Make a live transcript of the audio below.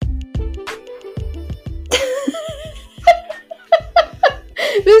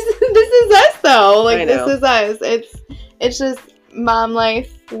know. Like, I know. this is us. It's just mom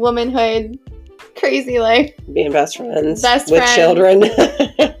life, womanhood, crazy life. Being best friends Best with friends. children.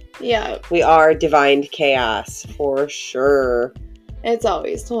 Yeah. We are divine chaos for sure. It's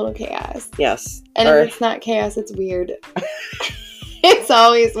always total chaos. Yes. And if it's not chaos, it's weird. It's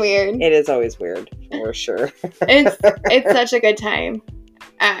always weird. It is always weird, for sure. It's such a good time.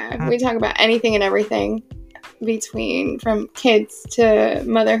 We talk about anything and everything from kids to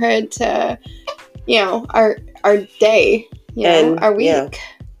motherhood to, our day, our week. Yeah.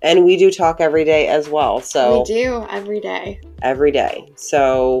 And we do talk every day as well. So we do every day. Every day.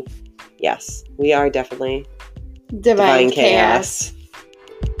 So, yes, we are definitely Divine chaos.